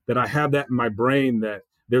that I have that in my brain, that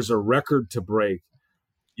there's a record to break,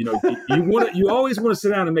 you always want to sit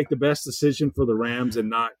down and make the best decision for the Rams and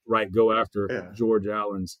not go after George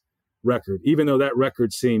Allen's record, even though that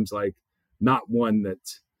record seems like not one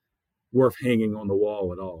that's worth hanging on the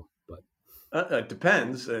wall at all. But it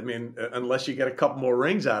depends. I mean, unless you get a couple more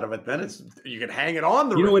rings out of it, then you can hang it on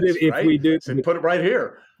the rings. What, if we do, and put it right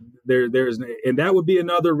here. And that would be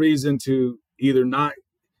another reason to either not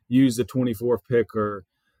use the 24th pick or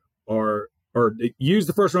use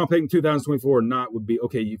the first round pick in 2024 or not, would be,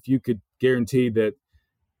 okay, if you could guarantee that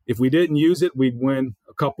if we didn't use it, we'd win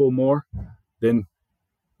a couple more, then,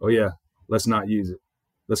 let's not use it.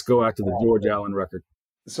 Let's go after the George Allen record.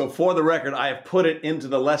 So for the record, I have put it into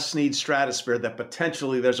the Les Snead stratosphere that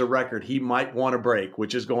potentially there's a record he might want to break,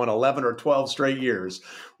 which is going 11 or 12 straight years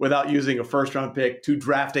without using a first round pick to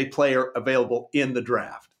draft a player available in the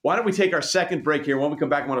draft. Why don't we take our second break here? When we come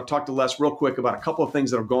back, I want to talk to Les real quick about a couple of things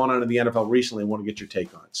that have gone on in the NFL recently. I want to get your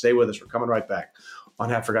take on it. Stay with us. We're coming right back on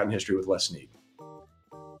Half Forgotten History with Les Snead.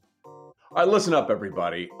 All right, listen up,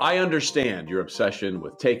 everybody. I understand your obsession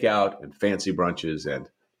with takeout and fancy brunches and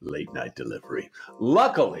late night delivery.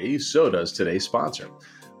 Luckily, so does today's sponsor.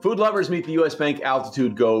 Food lovers, meet the U.S. Bank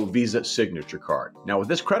Altitude Go Visa Signature Card. Now, with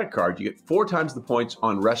this credit card, you get 4 times the points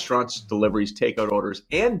on restaurants, deliveries, takeout orders,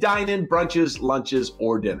 and dine-in brunches, lunches,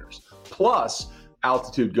 or dinners. Plus,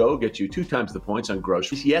 Altitude Go gets you 2 times the points on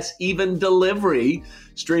groceries, yes, even delivery,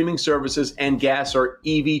 streaming services, and gas or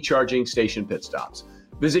EV charging station pit stops.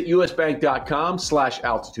 Visit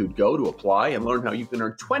usbank.com/altitudego to apply and learn how you can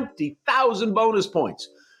earn 20,000 bonus points.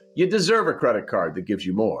 You deserve a credit card that gives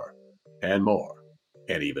you more and more.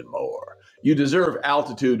 And even more. You deserve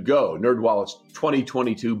Altitude Go, NerdWallet's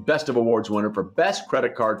 2022 Best of Awards winner for Best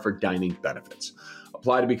Credit Card for Dining Benefits.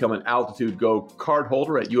 Apply to become an Altitude Go card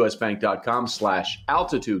holder at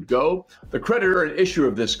usbank.com/altitudego. The creditor and issuer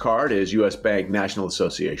of this card is U.S. Bank National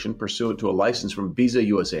Association, pursuant to a license from Visa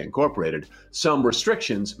USA Incorporated. Some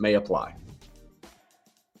restrictions may apply.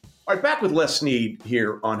 All right, back with Les Snead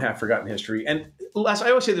here on Half Forgotten History. And Les, I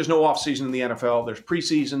always say there's no off-season in the NFL. There's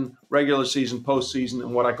preseason, regular season, postseason,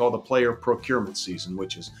 and what I call the player procurement season,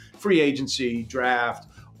 which is free agency, draft,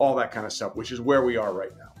 all that kind of stuff, which is where we are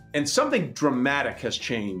right now. And something dramatic has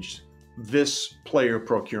changed this player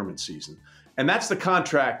procurement season. And that's the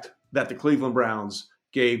contract that the Cleveland Browns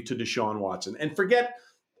gave to Deshaun Watson. And forget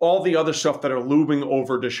all the other stuff that are looming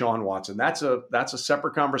over Deshaun Watson. That's a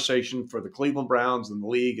separate conversation for the Cleveland Browns and the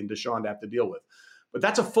league and Deshaun to have to deal with. But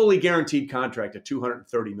that's a fully guaranteed contract at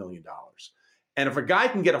 $230 million. And if a guy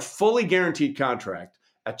can get a fully guaranteed contract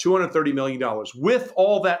at $230 million with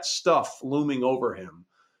all that stuff looming over him,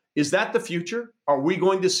 is that the future? Are we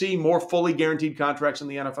going to see more fully guaranteed contracts in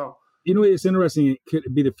the NFL? You know, it's interesting. It could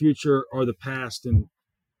be the future or the past. And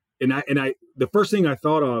I the first thing I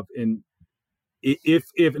thought of, and if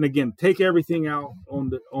and again, take everything out on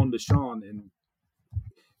Deshaun, and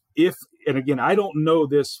again, I don't know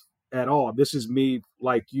this at all. This is me,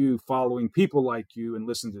 like you, following people like you and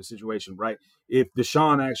listening to the situation, right? If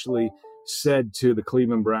Deshaun actually said to the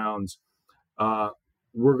Cleveland Browns,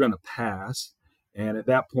 we're going to pass. And at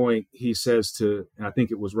that point, he says to, and I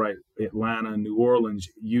think it was right, Atlanta, New Orleans,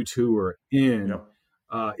 you two are in. Yep.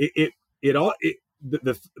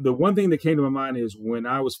 The one thing that came to my mind is when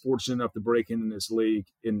I was fortunate enough to break into this league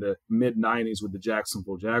in the mid-'90s with the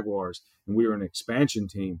Jacksonville Jaguars, and we were an expansion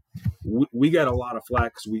team, we got a lot of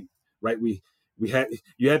flack because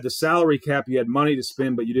you had the salary cap, you had money to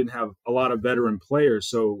spend, but you didn't have a lot of veteran players.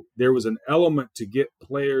 So there was an element to get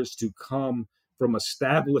players to come from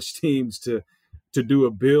established teams to do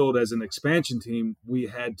a build as an expansion team. We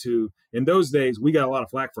had to, in those days, we got a lot of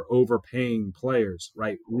flack for overpaying players,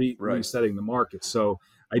 right? Resetting the market. So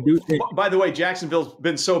I do think. By the way, Jacksonville's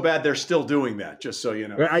been so bad, they're still doing that, just so you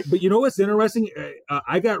know. But you know what's interesting?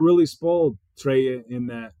 I got really spoiled, Trey, in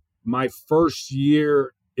that my first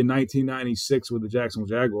year in 1996 with the Jacksonville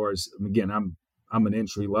Jaguars. Again, I'm an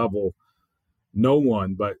entry level, no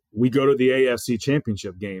one, but we go to the AFC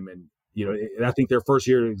Championship game, and you know, I think their first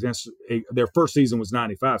season was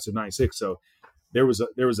 95, so 96. So there was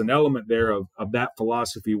an element there of that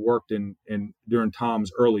philosophy worked in during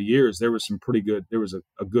Tom's early years. There was a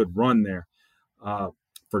good run there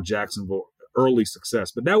for Jacksonville, early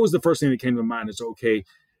success. But that was the first thing that came to mind is, okay,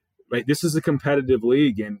 right, this is a competitive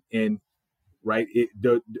league, and right,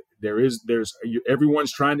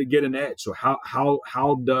 everyone's trying to get an edge. So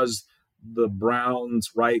how does the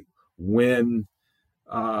Browns, right, win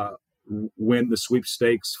the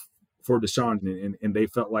sweepstakes for Deshaun, and they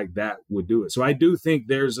felt like that would do it. So I do think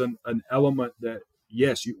there's an element that,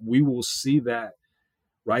 yes, we will see that,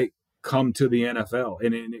 right, come to the NFL.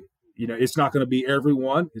 And you know, it's not going to be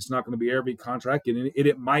everyone. It's not going to be every contract. And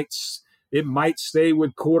it might stay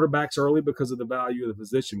with quarterbacks early because of the value of the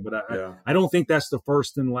position. But I don't think that's the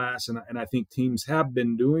first and last. And I think teams have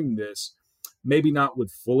been doing this, maybe not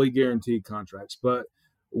with fully guaranteed contracts, but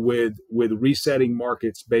with resetting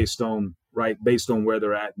markets based on where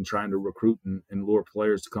they're at and trying to recruit and lure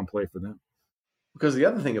players to come play for them. Because the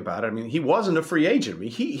other thing about it, I mean, he wasn't a free agent. I mean,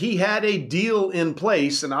 he had a deal in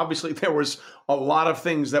place, and obviously there was a lot of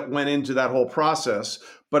things that went into that whole process.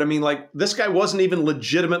 But I mean, like, this guy wasn't even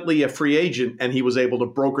legitimately a free agent, and he was able to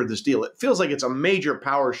broker this deal. It feels like it's a major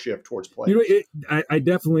power shift towards players. You know,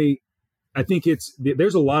 I think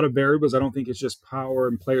there's a lot of variables. I don't think it's just power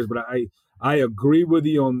and players, but I agree with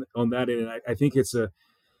you on that, and I think it's a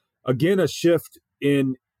shift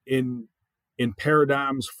in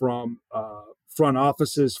paradigms from front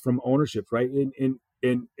offices, from ownership, right? And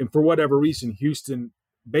for whatever reason, Houston,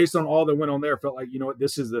 based on all that went on there, felt like, you know what,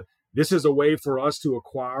 this is a way for us to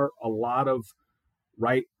acquire a lot of,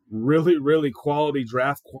 right, really, really quality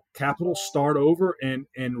draft capital, start over and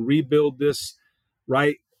rebuild this,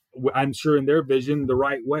 right, I'm sure in their vision, the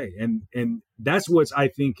right way. And that's what I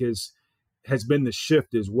think has been the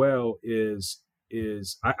shift as well, is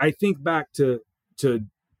is I think back to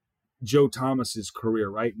Joe Thomas's career,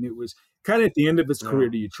 right? And it was kind of at the end of his career.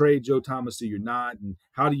 Do you trade Joe Thomas? Do you not? And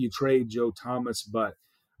how do you trade Joe Thomas? But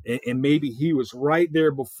and maybe he was right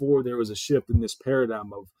there before there was a shift in this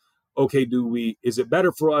paradigm of, okay, is it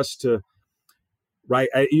better for us to, right?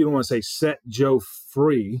 You don't want to say set Joe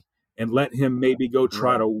free and let him maybe go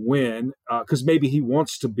try to win because maybe he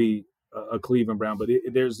wants to be a Cleveland Brown, but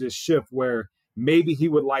there's this shift where maybe he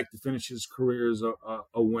would like to finish his career as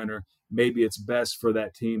a winner. Maybe it's best for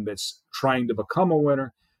that team that's trying to become a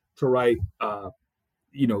winner to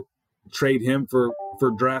trade him for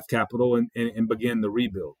draft capital and begin the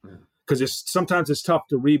rebuild. Because sometimes it's tough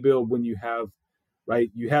to rebuild when you have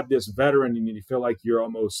this veteran and you feel like you're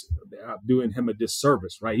almost doing him a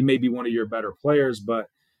disservice, right? He may be one of your better players, but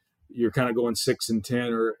you're kind of going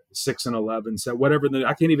 6-10 or 6-11. So whatever.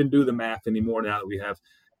 I can't even do the math anymore now that we have,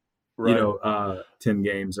 10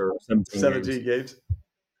 games or 17 games.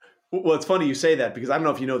 Well, it's funny you say that because I don't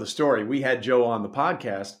know if you know the story. We had Joe on the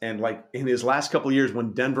podcast, and like in his last couple of years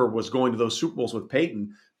when Denver was going to those Super Bowls with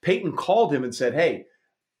Peyton called him and said, "Hey,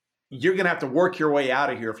 you're going to have to work your way out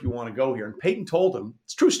of here if you want to go here." And Peyton told him,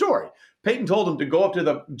 it's a true story. Peyton told him to go up to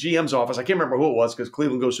the GM's office. I can't remember who it was because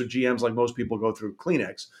Cleveland goes through GMs like most people go through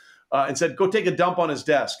Kleenex. And said, go take a dump on his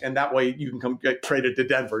desk, and that way you can come get traded to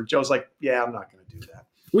Denver. Joe's like, yeah, I'm not going to do that.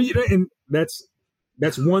 Well, and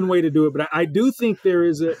that's one way to do it. But I do think there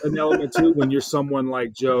is an element too when you're someone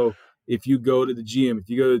like Joe. If you go to the GM, if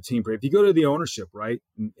you go to the team, if you go to the ownership, right,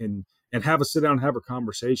 and have a sit down, and have a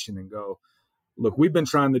conversation, and go, look, we've been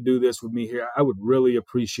trying to do this with me here. I would really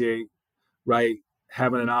appreciate, right,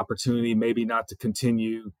 having an opportunity, maybe not to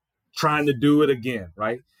continue trying to do it again,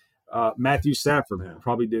 right? Matthew Stafford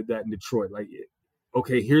probably did that in Detroit. Like,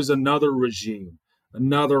 okay, here's another regime,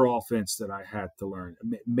 another offense that I had to learn.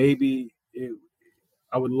 Maybe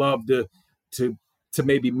I would love to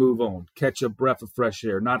maybe move on, catch a breath of fresh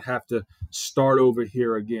air, not have to start over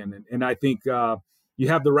here again. And I think you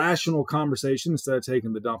have the rational conversation instead of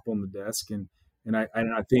taking the dump on the desk. And I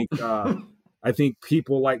think I think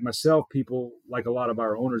people like myself, people like a lot of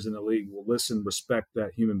our owners in the league will listen, respect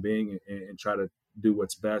that human being, and try to do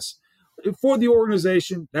what's best for the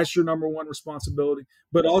organization. That's your number one responsibility,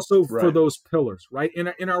 but also for those pillars, right?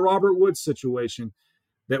 In our Robert Woods situation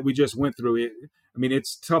that we just went through,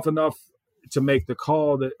 it's tough enough to make the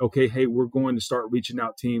call that, okay, hey, we're going to start reaching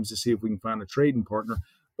out teams to see if we can find a trading partner.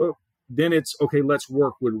 But then it's, okay, let's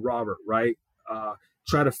work with Robert, right?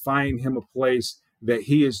 Try to find him a place that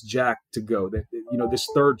he is jacked to go. That, this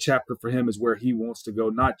third chapter for him is where he wants to go,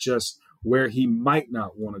 not just where he might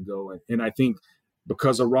not want to go. And I think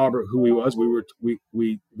because of Robert, who he was,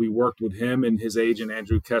 we worked with him and his agent,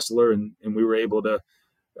 Andrew Kessler, and we were able to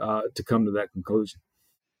come to that conclusion.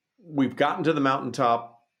 We've gotten to the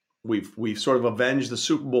mountaintop. We've sort of avenged the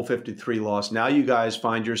Super Bowl 53 loss. Now you guys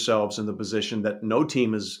find yourselves in the position that no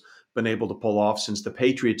team has been able to pull off since the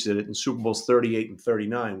Patriots did it in Super Bowls 38 and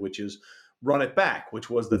 39, which is run it back, which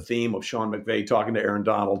was the theme of Sean McVay talking to Aaron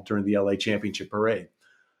Donald during the LA Championship Parade.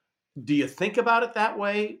 Do you think about it that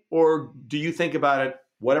way, or do you think about it,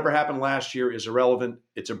 whatever happened last year is irrelevant,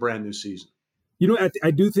 it's a brand new season?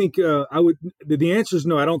 I do think the answer is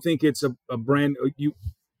no. I don't think it's a brand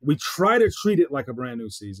we try to treat it like a brand new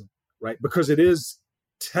season, right? Because it is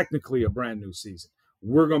technically a brand new season.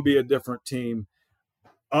 We're going to be a different team.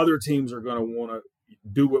 Other teams are going to want to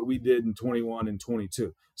do what we did in 21 and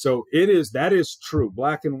 22. So that is true.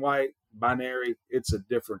 Black and white, binary, it's a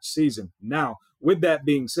different season. Now, with that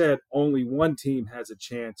being said, only one team has a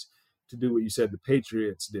chance to do what you said the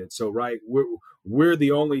Patriots did. So, right, we're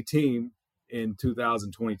the only team in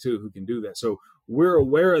 2022 who can do that. So we're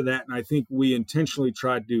aware of that, and I think we intentionally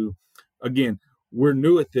tried to, again, we're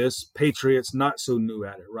new at this. Patriots not so new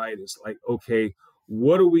at it, right? It's like, okay,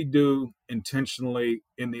 what do we do intentionally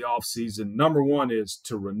in the offseason? Number one is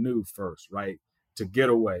to renew first, right? To get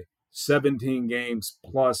away. 17 games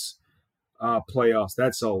plus playoffs.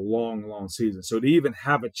 That's a long, long season. So to even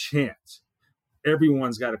have a chance,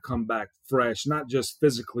 everyone's got to come back fresh, not just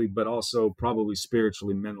physically, but also probably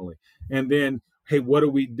spiritually, mentally. And then, hey, what do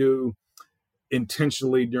we do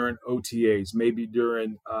intentionally during OTAs, maybe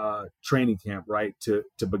during training camp, right? To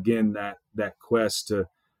begin that quest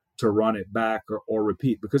to run it back or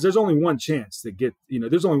repeat, because there's only one chance to get,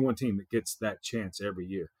 there's only one team that gets that chance every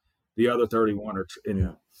year. The other 31 are,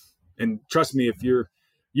 and trust me, if you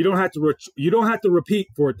don't have to repeat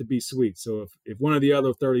for it to be sweet. So if one of the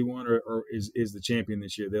other 31 is the champion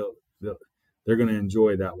this year, they're going to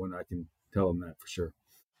enjoy that one. I can tell them that for sure.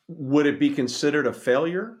 Would it be considered a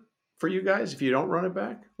failure for you guys if you don't run it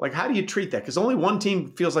back? Like, how do you treat that? Because only one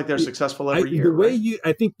team feels like they're successful every year. The way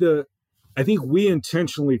I think I think we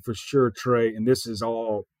intentionally, for sure, Trey, and this is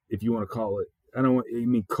all, if you want to call it, I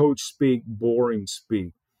mean, coach speak, boring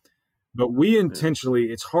speak, but we intentionally,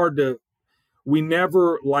 it's hard to, we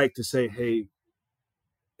never like to say, hey,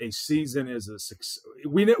 a season is a success.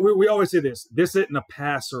 We always say this isn't a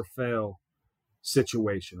pass or fail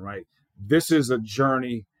situation, right? This is a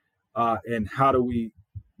journey, and how do we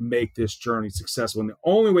make this journey successful? And the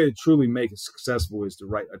only way to truly make it successful is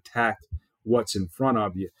to attack what's in front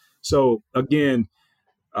of you. So again,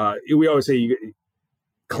 we always say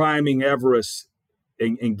climbing Everest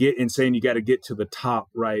and saying you got to get to the top,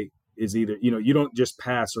 right? Is either, you don't just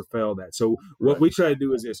pass or fail that. So what we try to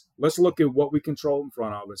do is this: let's look at what we control in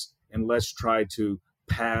front of us, and let's try to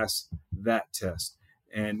pass that test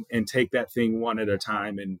and take that thing one at a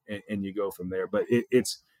time, and you go from there. But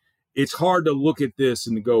it's hard to look at this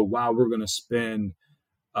and to go, wow, we're going to spend,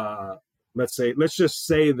 let's just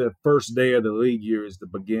say the first day of the league year is the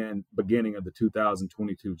beginning of the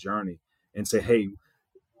 2022 journey, and say, hey,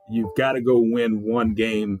 you've got to go win one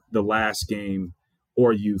game, the last game,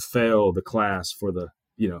 or you fail the class for the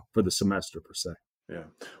semester per se. Yeah.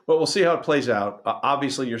 Well, we'll see how it plays out.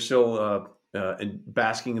 Obviously, you're still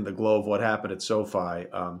basking in the glow of what happened at SoFi.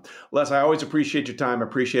 Les, I always appreciate your time. I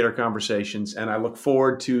appreciate our conversations, and I look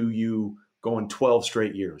forward to you going 12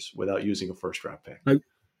 straight years without using a first-round pick. I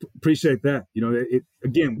appreciate that.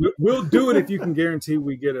 Again, we'll do it if you can guarantee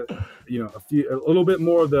we get a little bit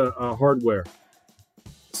more of the hardware,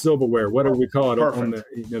 silverware, whatever we call it, on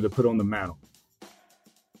the to put on the mantle.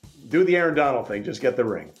 Do the Aaron Donald thing. Just get the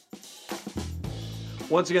ring.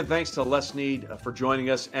 Once again, thanks to Les Snead for joining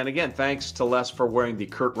us. And again, thanks to Les for wearing the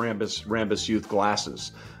Kurt Rambis Youth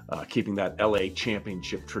glasses, keeping that LA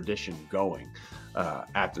championship tradition going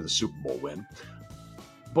after the Super Bowl win.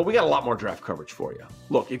 But we got a lot more draft coverage for you.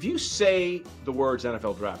 Look, if you say the words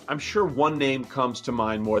NFL draft, I'm sure one name comes to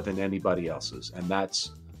mind more than anybody else's, and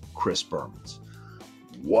that's Chris Berman's.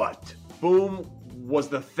 What? Boom was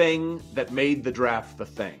the thing that made the draft the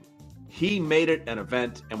thing. He made it an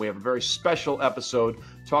event, and we have a very special episode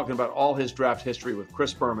talking about all his draft history with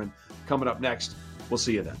Chris Berman coming up next. We'll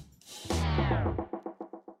see you then.